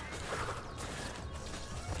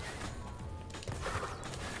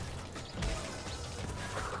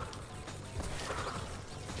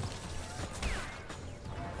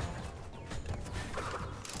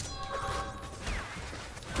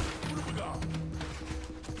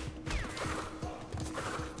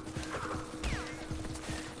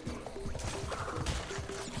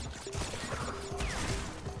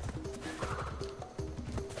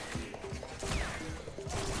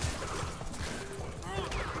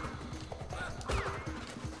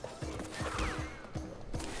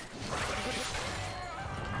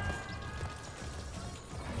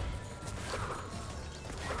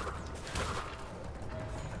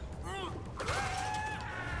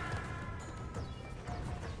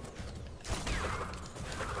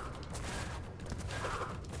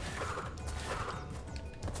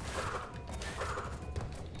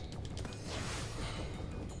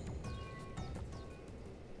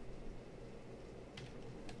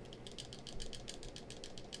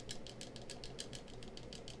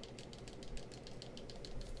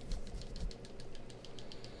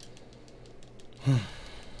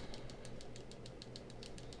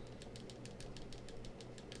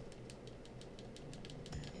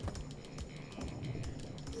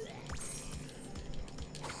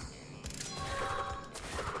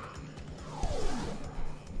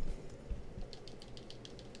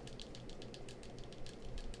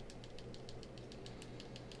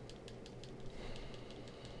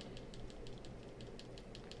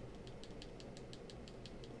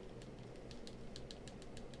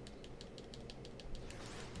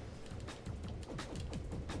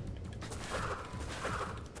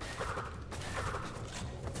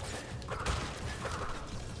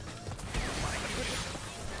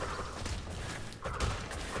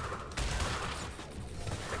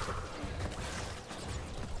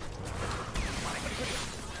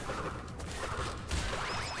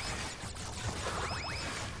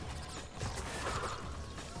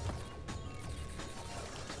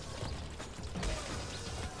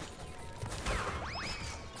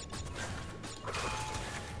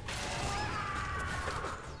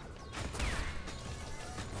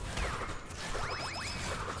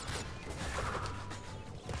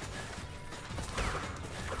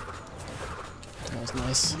 That was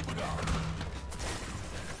nice.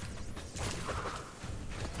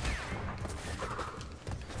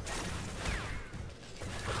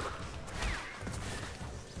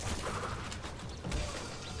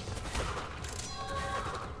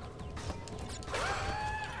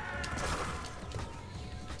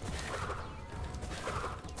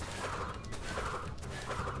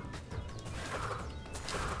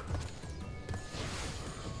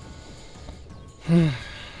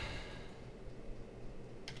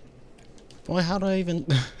 Boy, how do I even...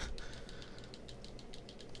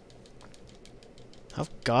 How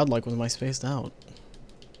godlike was my spaced out?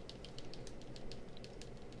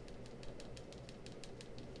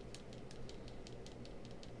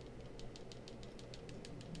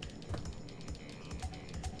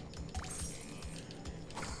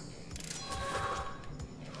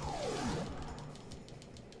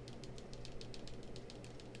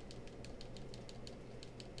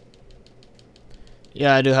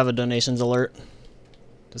 Yeah, I do have a donations alert.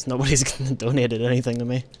 Just nobody's donated anything to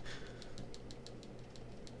me.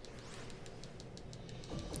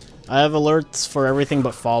 I have alerts for everything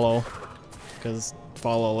but follow, because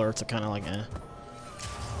follow alerts are kind of like eh.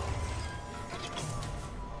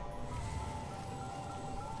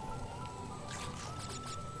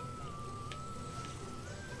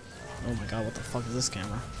 Oh my god, what the fuck is this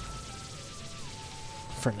camera?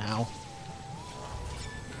 For now.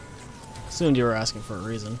 Assumed you were asking for a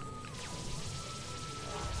reason.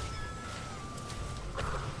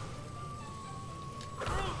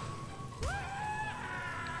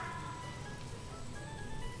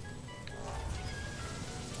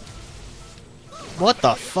 What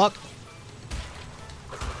the fuck?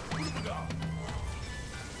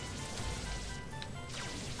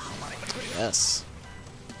 Yes.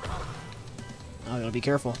 Now I gotta be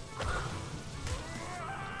careful.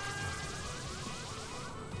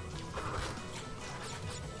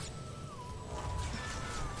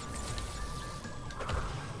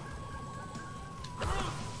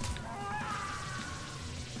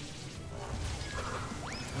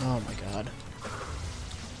 Oh my god.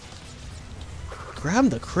 Grab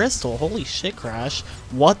the crystal. Holy shit, Crash.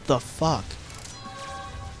 What the fuck?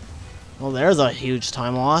 Well, there's a huge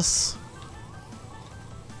time loss.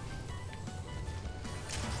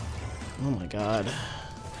 Oh my god.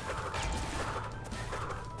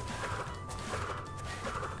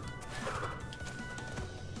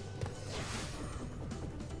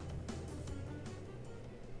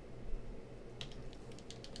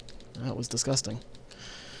 That was disgusting.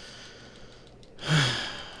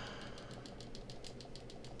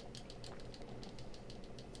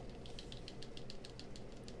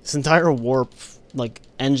 This entire warp, like,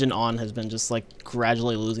 engine on has been just, like,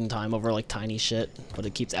 gradually losing time over, like, tiny shit, but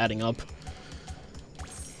it keeps adding up.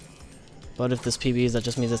 But if this PBs, that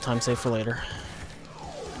just means it's time safe for later.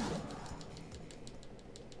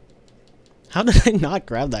 How did I not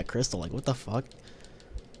grab that crystal? Like, what the fuck?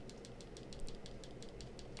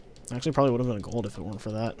 Actually, probably would have been a gold if it weren't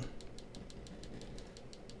for that.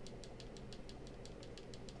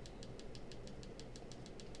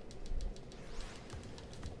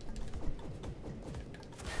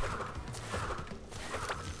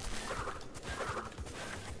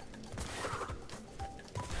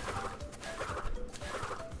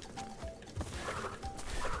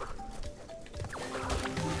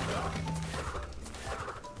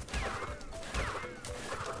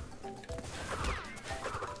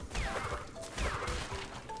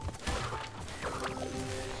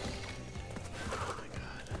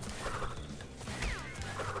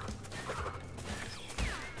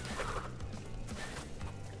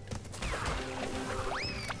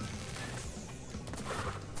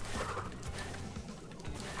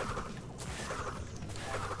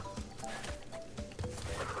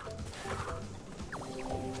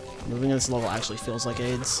 Moving this level actually feels like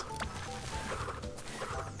AIDS.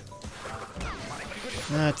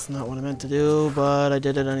 That's not what I meant to do, but I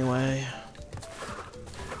did it anyway.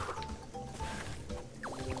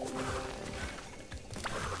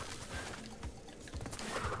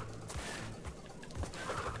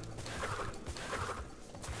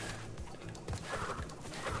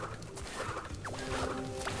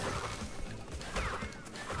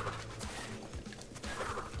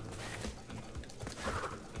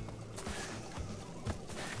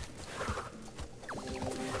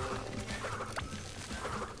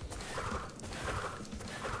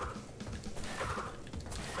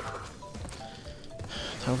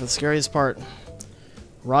 Time for the scariest part.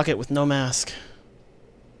 Rocket with no mask.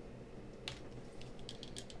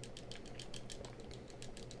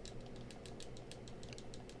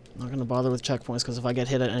 Not gonna bother with checkpoints because if I get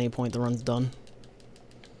hit at any point, the run's done.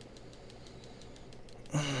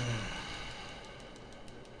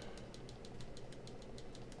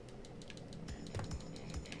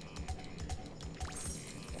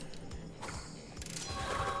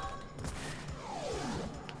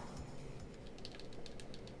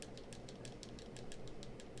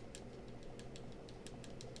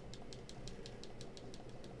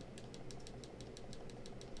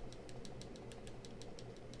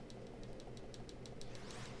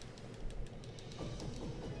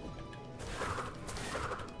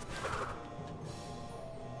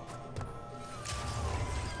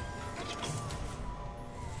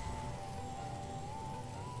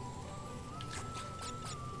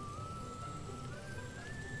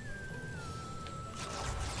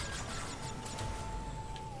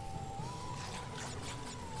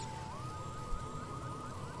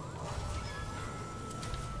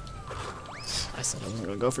 I said I wasn't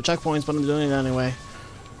gonna go for checkpoints, but I'm doing it anyway.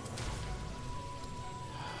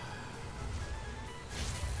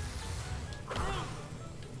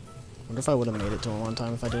 Wonder if I would have made it to him one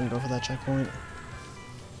time if I didn't go for that checkpoint.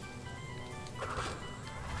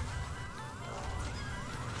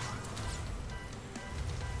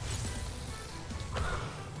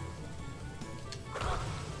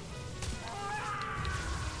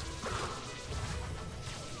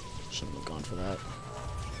 Shouldn't have gone for that.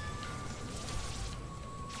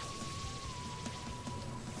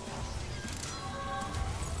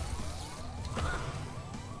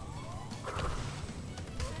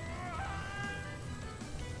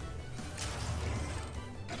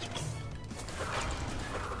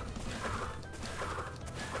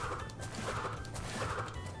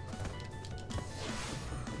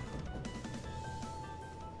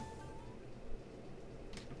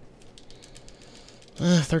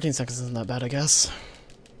 Eh, 13 seconds isn't that bad, I guess.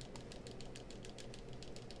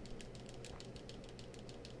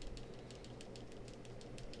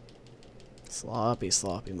 Sloppy,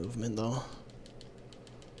 sloppy movement, though.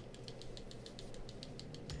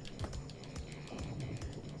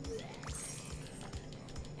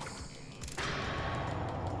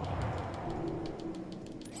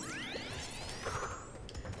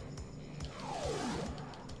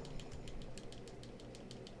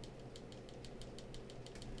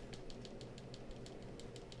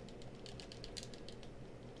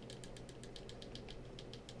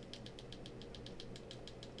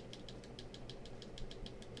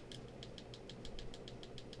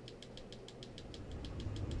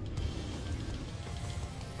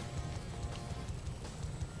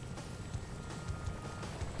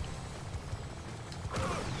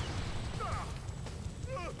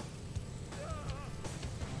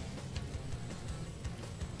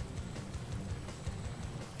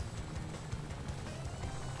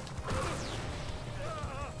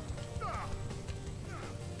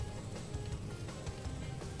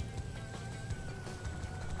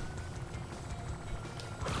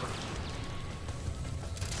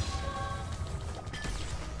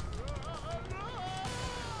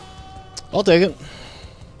 I'll take it.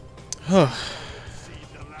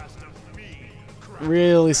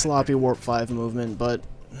 Really sloppy warp 5 movement, but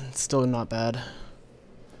it's still not bad.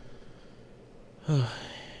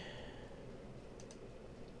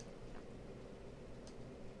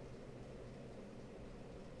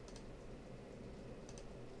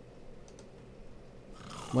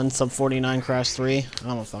 When sub 49 crash 3? I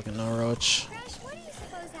don't fucking know, Roach.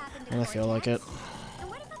 I don't feel like it. And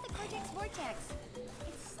what about the cortex vortex?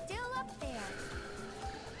 It's still up there.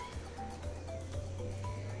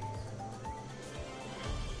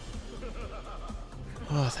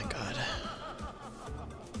 Oh, thank God.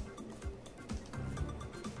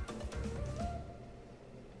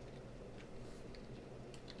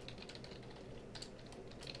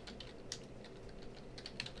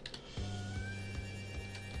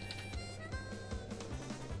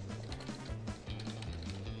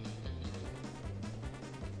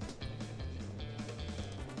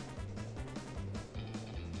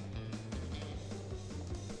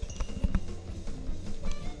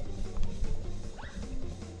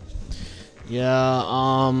 Yeah,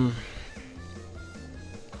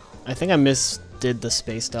 I think I misdid the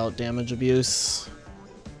spaced out damage abuse.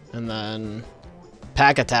 And then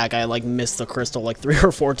pack attack, I like missed the crystal like 3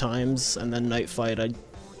 or 4 times. And then night fight, I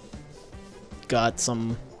got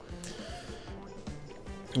some...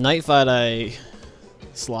 Night fight, I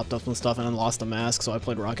slopped up some stuff and then lost a mask, so I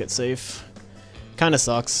played rocket safe. Kinda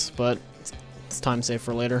sucks, but it's time safe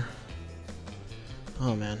for later.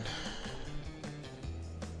 Oh man.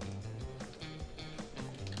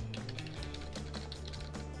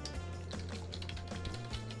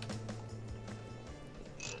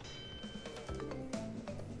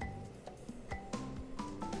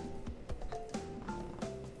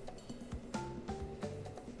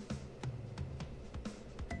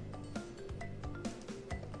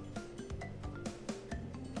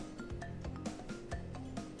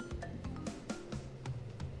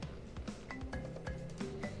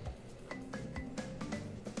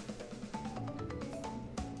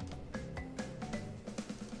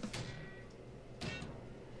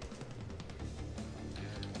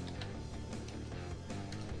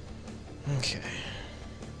 Okay.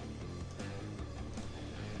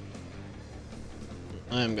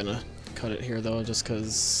 I am gonna cut it here though, just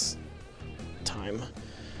cause time.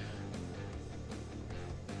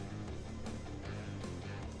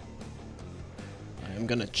 I am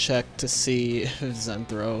gonna check to see if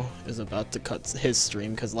Zenthro is about to cut his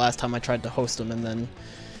stream, cause last time I tried to host him and then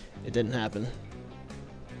it didn't happen.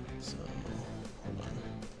 So, hold on.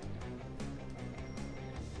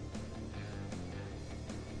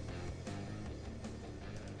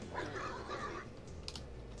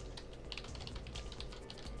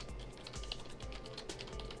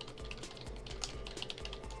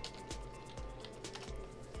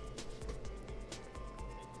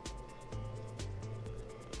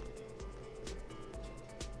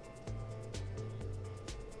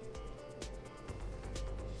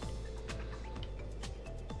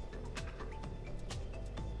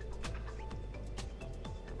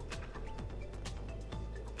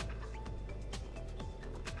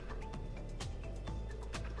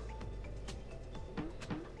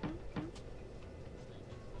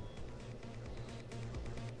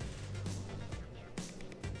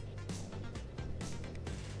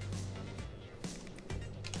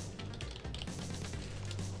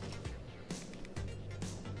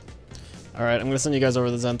 Alright, I'm gonna send you guys over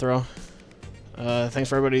the Zenthro. Thanks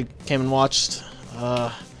for everybody who came and watched.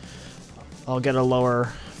 I'll get a lower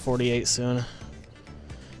 48 soon.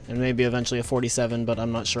 And maybe eventually a 47, but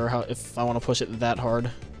I'm not sure how if I want to push it that hard.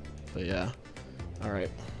 But yeah. Alright.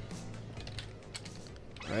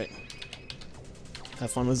 Alright. Have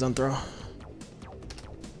fun with Zenthro.